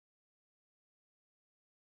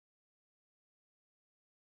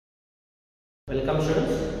Welcome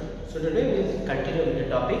students. So today we will continue with the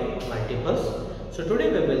topic multiples. So today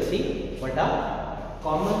we will see what are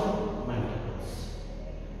common multiples.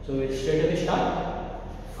 So we will straight away start.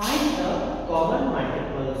 Find the common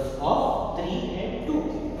multiples of 3 and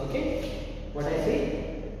 2. Okay. What I say?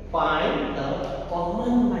 Find the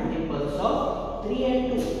common multiples of 3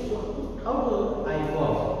 and 2. So how do I go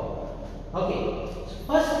about? Okay. So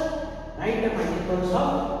first write the multiples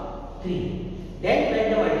of 3. Then write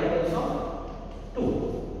the multiples of 2.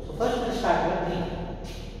 So first we start with 3.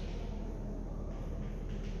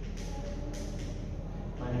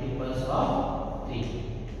 Multiples of 3.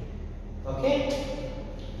 Okay.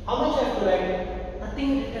 How much I have to write? Nothing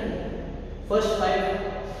written. First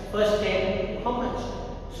 5, first 10. How much?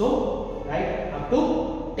 So write up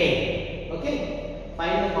to 10. Okay.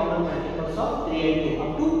 Find the common multiples of 3 and 2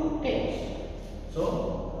 up to 10.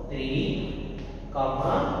 So 3,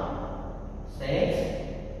 comma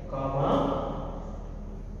 6, comma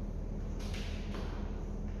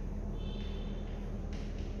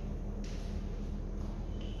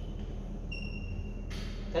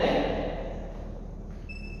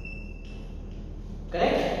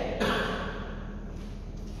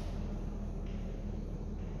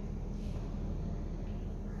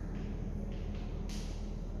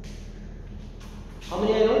 'How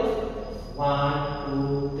many I wrote? 1,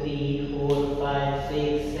 2, 3, 4, 5,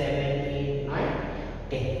 6, 7, 8, 9,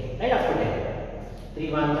 10. Right after 10. 3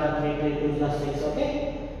 1s are 3, 3 2s are 6. Okay.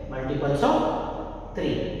 Multiples of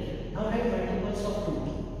 3. Now write multiples of 2.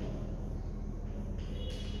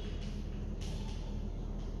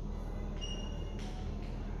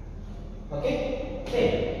 Okay.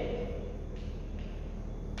 10.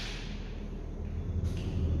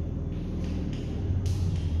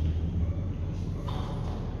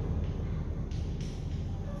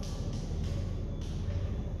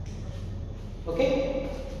 Okay.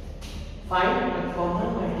 Find the common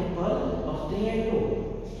multiple of 3 and 2.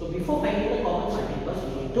 So before finding the common multiples, we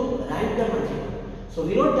need to write the multiple. So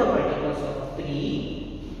we wrote the multiples of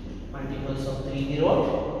 3. Multiples of 3 we wrote.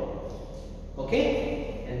 Okay.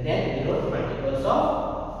 And then we wrote multiples of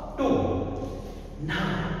 2.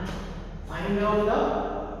 Now find out the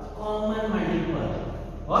common multiple.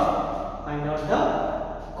 What? Find out the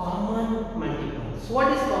common multiple. So what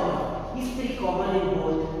is common? Is 3 common in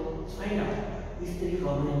both? Find out. Is 3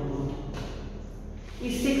 common in both?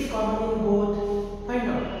 Is 6 common in both? Find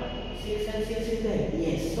out. 6 and 6 is there.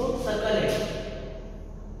 Yes. So circle it.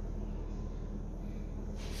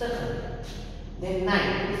 Circle. Then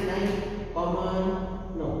 9. Is 9 common?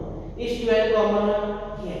 No. Is 12 common?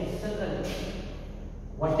 Yes. Circle it.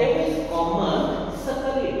 Whatever is common,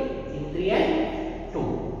 circle it in 3 and 2.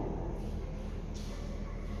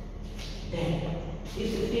 Then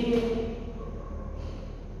is 15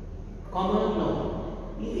 common? No.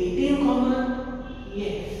 Is 18 common?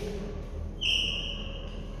 Yes.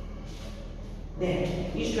 Then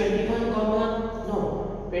is 21 common? No.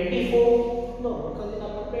 24? No, because it's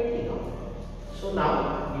after 20 now. So now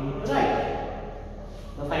we need to write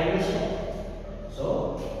the final step. So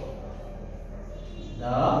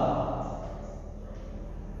the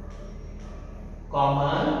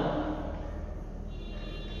common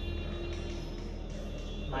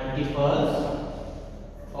multiples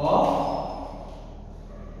of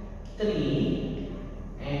 3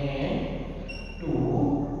 and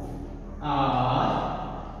 2 are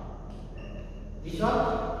which one?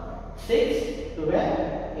 6,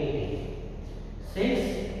 12, 18.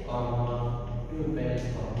 6, 12, 18.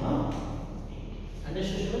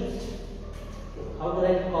 Understood, students? How to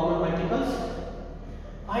write common multiples?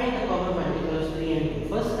 Find the common multiples 3 and 2.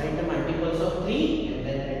 First write the multiples of 3 and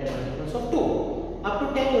then write the multiples of 2. Up to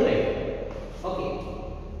 10 you write. Okay.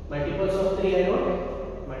 Multiples of 3 I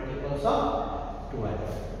wrote. Multiples of 2 I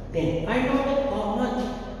wrote. Then find out the common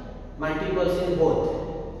multiples in both.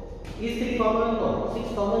 Is 3 common? No.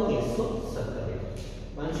 6 common? Yes. So circle it.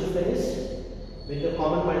 Once you finish with the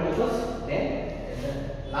common multiples, then at the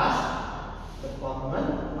last, the common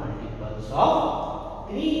multiples of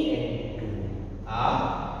 3 and 2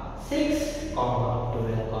 are 6, 12,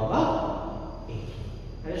 18.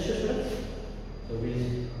 Understood, students? So we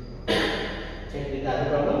will check with the other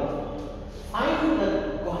problem. Find the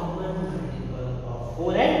common multiple of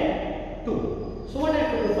 4 and 2. So what I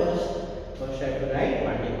have to do first? First I have to write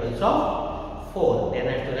multiples of 4. Then I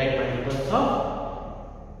have to write multiples of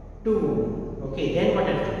 2. Okay, then what I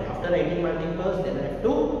have to do? After writing multiples, then I have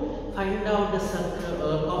to find out the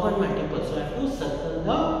common multiples. So I have to circle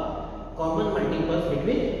the common multiples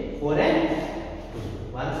between 4 and 2.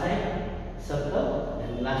 One side circle,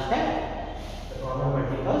 and last step the common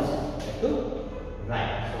multiples I have to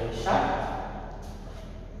write. So we start.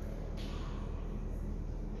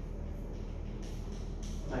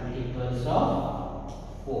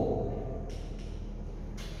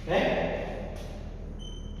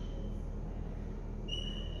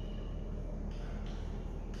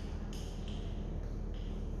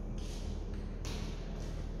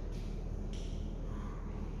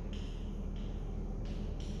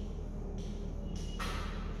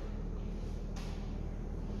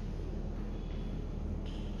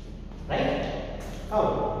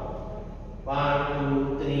 How?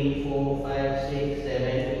 1, 2, 3, 4, 5, 6, 7,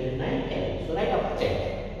 8, 9, 10. So write up 10.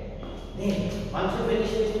 Then once you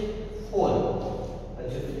finish with 4,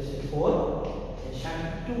 then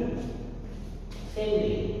start 2. Same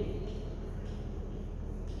way.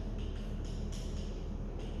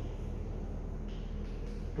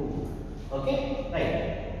 2. Okay? Right.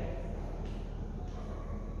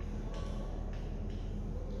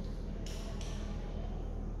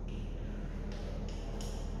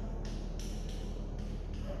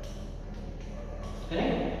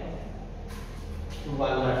 Correct? 2 1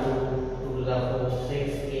 are 2, 2 to the 4, 6,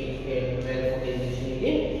 8, 10, 12, 14, 16,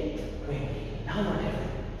 18, 20. Now what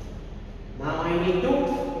happened? Now I need to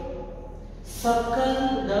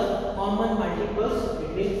circle the common multiples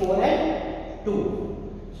between 4 and 2.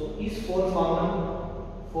 So is 4 common?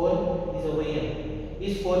 4 is over here.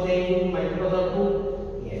 Is 4 there in multiples of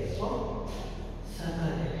 2? Yes. So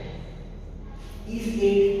circle it. Is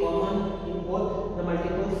 8 common in both the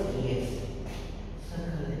multiples? Yes.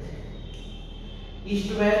 Circle it. Is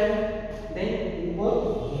 12 then in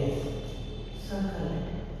both? Yes. Circle it.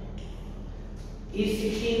 Is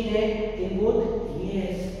 16 there in both?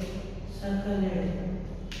 Yes. Circle it.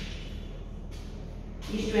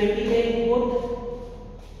 Is 20 there in both?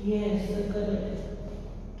 Yes. Circle it.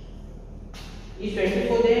 Is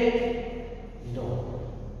 24 there? No.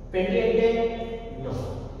 28 there? No.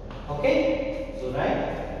 Okay? So write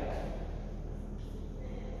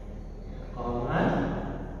common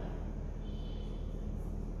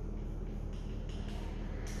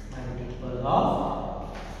multiple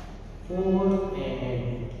of 4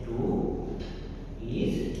 and 2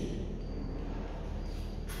 is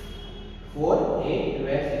 4, 8,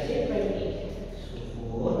 12, 16, 20. So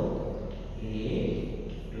 4,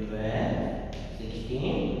 8, 12,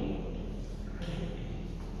 16,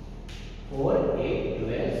 4, 8,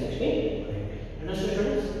 12, 16, 20. Understood,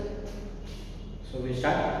 students? So we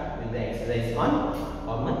start with the exercise on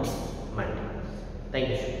common multiples. Thank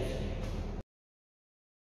you, students.